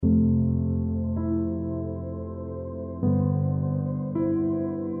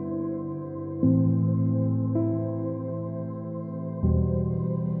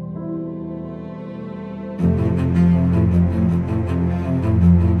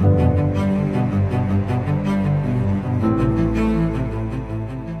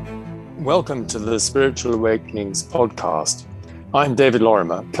Welcome to the Spiritual Awakenings podcast. I'm David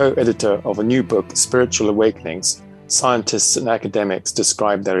Lorimer, co-editor of a new book, Spiritual Awakenings, Scientists and Academics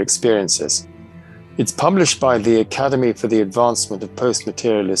Describe Their Experiences. It's published by the Academy for the Advancement of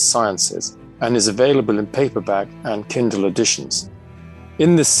Post-Materialist Sciences and is available in paperback and Kindle editions.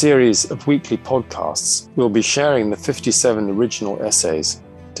 In this series of weekly podcasts, we'll be sharing the 57 original essays,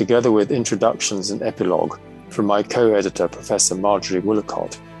 together with introductions and epilogue from my co-editor, Professor Marjorie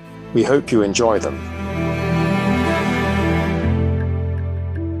Willicott. We hope you enjoy them.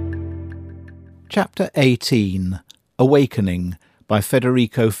 Chapter 18, Awakening, by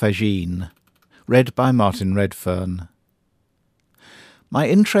Federico Faggin, read by Martin Redfern. My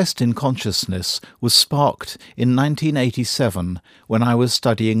interest in consciousness was sparked in 1987 when I was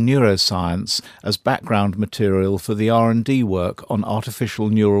studying neuroscience as background material for the R&D work on artificial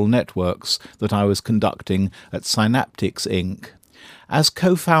neural networks that I was conducting at Synaptics Inc. As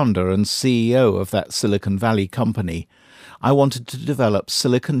co-founder and CEO of that Silicon Valley company, I wanted to develop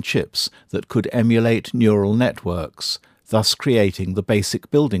silicon chips that could emulate neural networks, thus creating the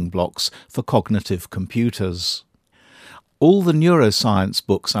basic building blocks for cognitive computers. All the neuroscience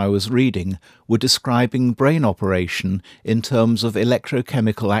books I was reading were describing brain operation in terms of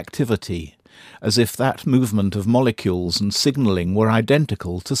electrochemical activity, as if that movement of molecules and signaling were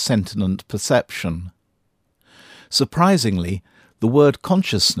identical to sentient perception. Surprisingly, the word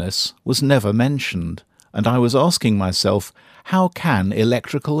consciousness was never mentioned, and I was asking myself, how can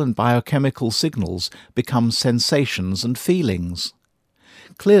electrical and biochemical signals become sensations and feelings?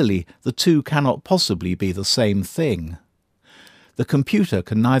 Clearly, the two cannot possibly be the same thing. The computer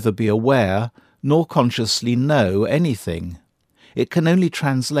can neither be aware nor consciously know anything. It can only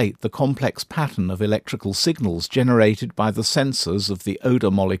translate the complex pattern of electrical signals generated by the sensors of the odor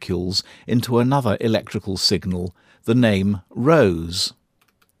molecules into another electrical signal, the name rose.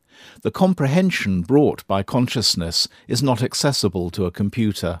 The comprehension brought by consciousness is not accessible to a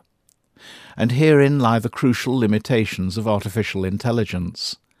computer. And herein lie the crucial limitations of artificial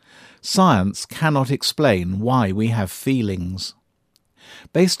intelligence. Science cannot explain why we have feelings.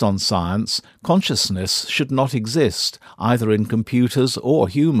 Based on science, consciousness should not exist, either in computers or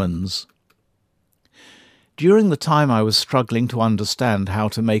humans. During the time I was struggling to understand how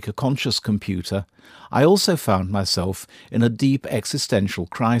to make a conscious computer, I also found myself in a deep existential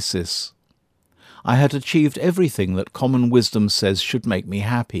crisis. I had achieved everything that common wisdom says should make me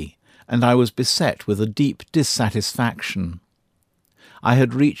happy, and I was beset with a deep dissatisfaction. I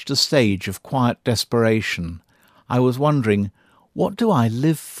had reached a stage of quiet desperation. I was wondering, what do I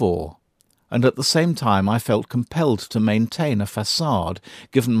live for? And at the same time I felt compelled to maintain a facade,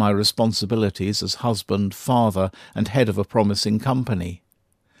 given my responsibilities as husband, father, and head of a promising company.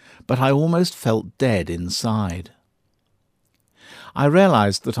 But I almost felt dead inside. I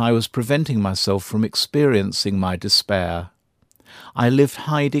realized that I was preventing myself from experiencing my despair. I lived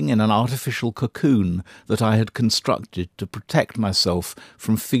hiding in an artificial cocoon that I had constructed to protect myself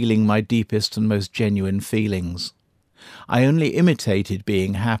from feeling my deepest and most genuine feelings. I only imitated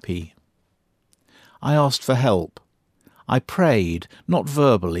being happy. I asked for help. I prayed, not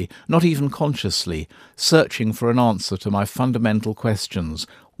verbally, not even consciously, searching for an answer to my fundamental questions.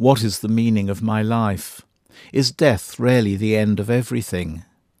 What is the meaning of my life? Is death really the end of everything?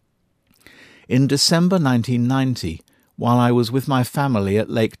 In December 1990, while I was with my family at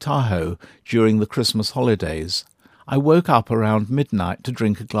Lake Tahoe during the Christmas holidays, I woke up around midnight to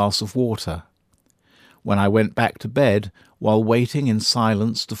drink a glass of water. When I went back to bed, while waiting in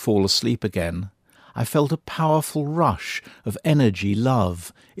silence to fall asleep again, I felt a powerful rush of energy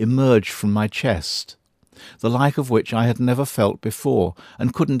love emerge from my chest, the like of which I had never felt before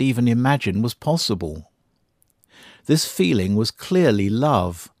and couldn't even imagine was possible. This feeling was clearly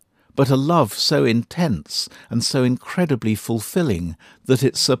love, but a love so intense and so incredibly fulfilling that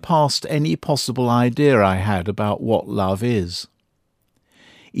it surpassed any possible idea I had about what love is.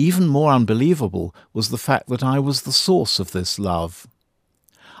 Even more unbelievable was the fact that I was the source of this love.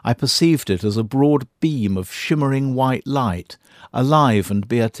 I perceived it as a broad beam of shimmering white light, alive and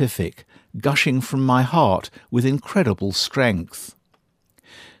beatific, gushing from my heart with incredible strength.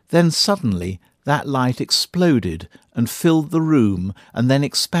 Then suddenly that light exploded and filled the room and then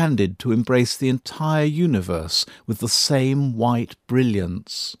expanded to embrace the entire universe with the same white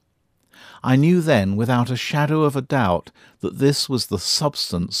brilliance. I knew then, without a shadow of a doubt, that this was the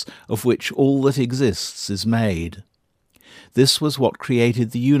substance of which all that exists is made. This was what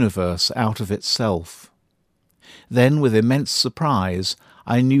created the universe out of itself. Then, with immense surprise,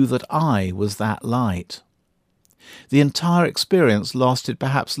 I knew that I was that light. The entire experience lasted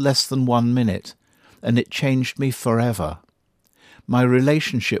perhaps less than 1 minute, and it changed me forever. my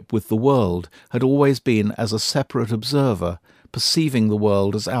relationship with the world had always been as a separate observer, perceiving the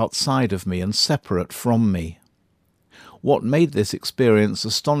world as outside of me and separate from me. What made this experience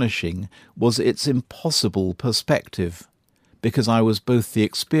astonishing was its impossible perspective, because I was both the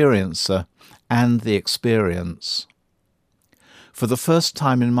experiencer and the experience. For the first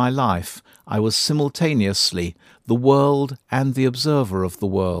time in my life, I was simultaneously the world and the observer of the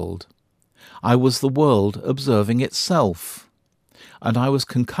world. I was the world observing itself, and I was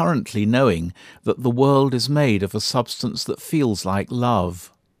concurrently knowing that the world is made of a substance that feels like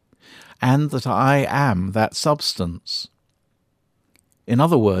love, and that I am that substance. In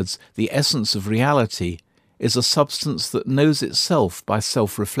other words, the essence of reality is a substance that knows itself by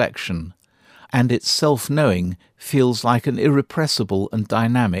self-reflection, and its self-knowing feels like an irrepressible and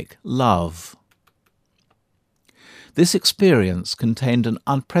dynamic love. This experience contained an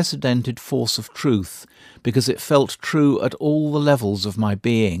unprecedented force of truth because it felt true at all the levels of my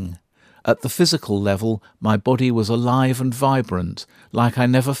being. At the physical level, my body was alive and vibrant, like I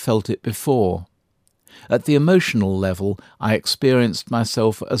never felt it before. At the emotional level, I experienced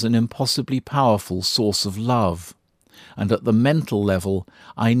myself as an impossibly powerful source of love. And at the mental level,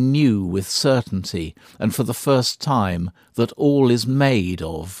 I knew with certainty, and for the first time, that all is made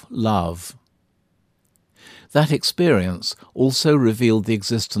of love. That experience also revealed the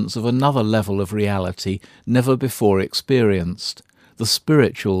existence of another level of reality never before experienced, the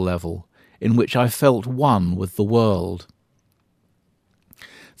spiritual level, in which I felt one with the world.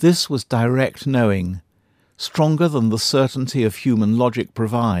 This was direct knowing, stronger than the certainty of human logic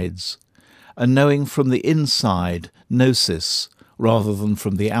provides, a knowing from the inside, gnosis, rather than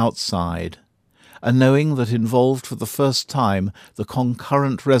from the outside, a knowing that involved for the first time the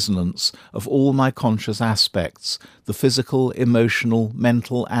concurrent resonance of all my conscious aspects, the physical, emotional,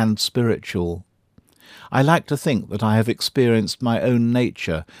 mental and spiritual. I like to think that I have experienced my own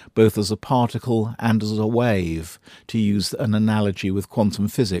nature both as a particle and as a wave, to use an analogy with quantum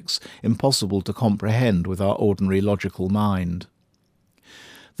physics impossible to comprehend with our ordinary logical mind.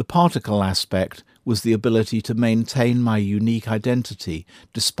 The particle aspect was the ability to maintain my unique identity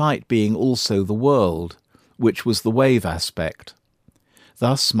despite being also the world, which was the wave aspect.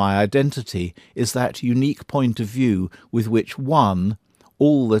 Thus my identity is that unique point of view with which one,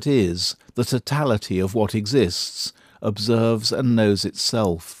 all that is, the totality of what exists, observes and knows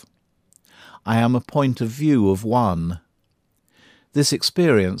itself. I am a point of view of one. This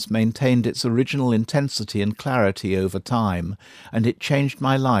experience maintained its original intensity and clarity over time, and it changed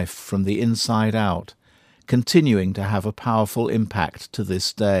my life from the inside out, continuing to have a powerful impact to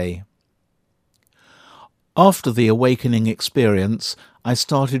this day. After the awakening experience, I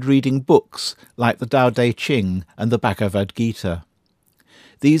started reading books like the Tao Te Ching and the Bhagavad Gita.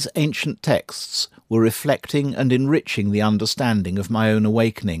 These ancient texts were reflecting and enriching the understanding of my own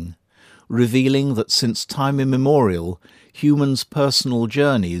awakening, revealing that since time immemorial, humans' personal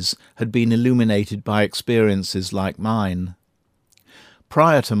journeys had been illuminated by experiences like mine.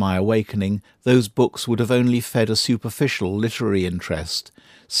 Prior to my awakening, those books would have only fed a superficial literary interest,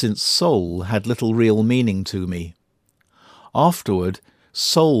 since soul had little real meaning to me. Afterward,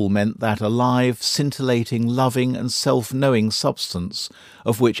 soul meant that alive, scintillating, loving and self-knowing substance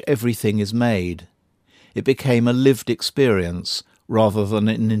of which everything is made. It became a lived experience rather than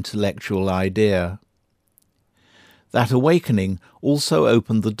an intellectual idea. That awakening also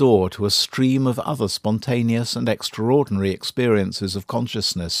opened the door to a stream of other spontaneous and extraordinary experiences of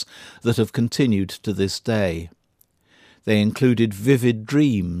consciousness that have continued to this day. They included vivid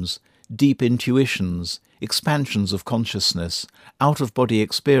dreams, deep intuitions, expansions of consciousness, out-of-body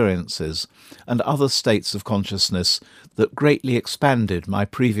experiences, and other states of consciousness that greatly expanded my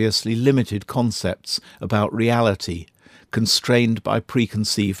previously limited concepts about reality, constrained by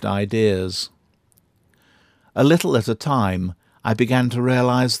preconceived ideas. A little at a time, I began to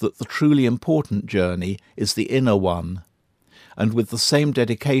realize that the truly important journey is the inner one, and with the same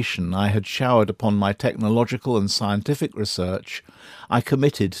dedication I had showered upon my technological and scientific research, I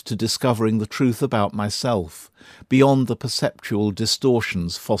committed to discovering the truth about myself, beyond the perceptual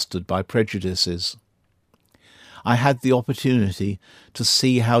distortions fostered by prejudices. I had the opportunity to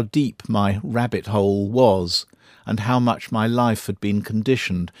see how deep my rabbit hole was, and how much my life had been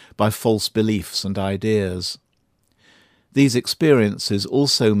conditioned by false beliefs and ideas. These experiences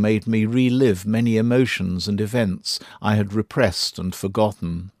also made me relive many emotions and events I had repressed and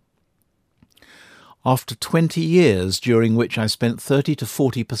forgotten. After 20 years, during which I spent 30 to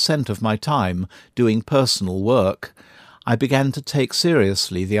 40% of my time doing personal work, I began to take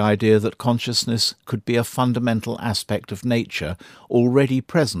seriously the idea that consciousness could be a fundamental aspect of nature already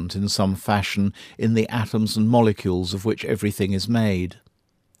present in some fashion in the atoms and molecules of which everything is made.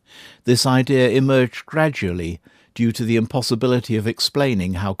 This idea emerged gradually due to the impossibility of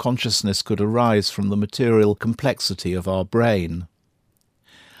explaining how consciousness could arise from the material complexity of our brain.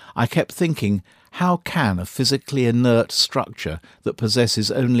 I kept thinking, how can a physically inert structure that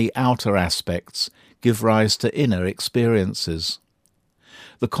possesses only outer aspects give rise to inner experiences?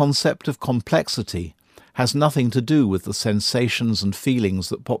 The concept of complexity has nothing to do with the sensations and feelings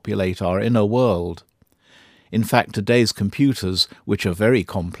that populate our inner world. In fact, today's computers, which are very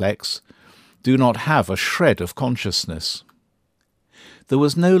complex, do not have a shred of consciousness. There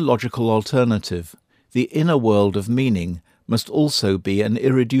was no logical alternative. The inner world of meaning must also be an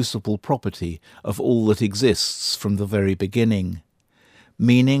irreducible property of all that exists from the very beginning.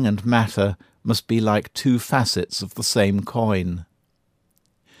 Meaning and matter must be like two facets of the same coin.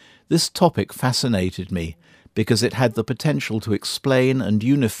 This topic fascinated me because it had the potential to explain and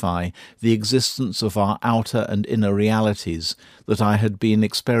unify the existence of our outer and inner realities that I had been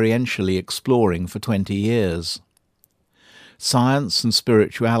experientially exploring for 20 years. Science and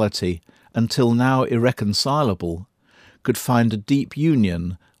spirituality, until now irreconcilable, could find a deep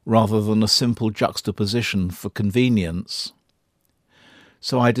union rather than a simple juxtaposition for convenience.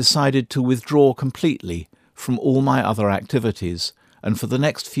 So I decided to withdraw completely from all my other activities and for the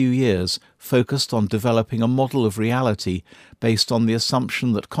next few years focused on developing a model of reality based on the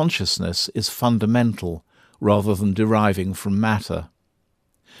assumption that consciousness is fundamental rather than deriving from matter.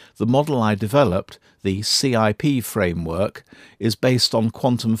 The model I developed, the CIP framework, is based on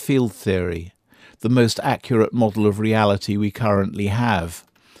quantum field theory, the most accurate model of reality we currently have,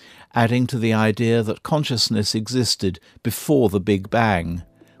 adding to the idea that consciousness existed before the Big Bang,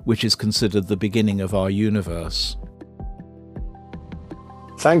 which is considered the beginning of our universe.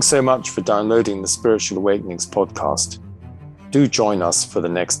 Thanks so much for downloading the Spiritual Awakenings podcast. Do join us for the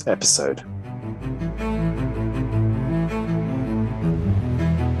next episode.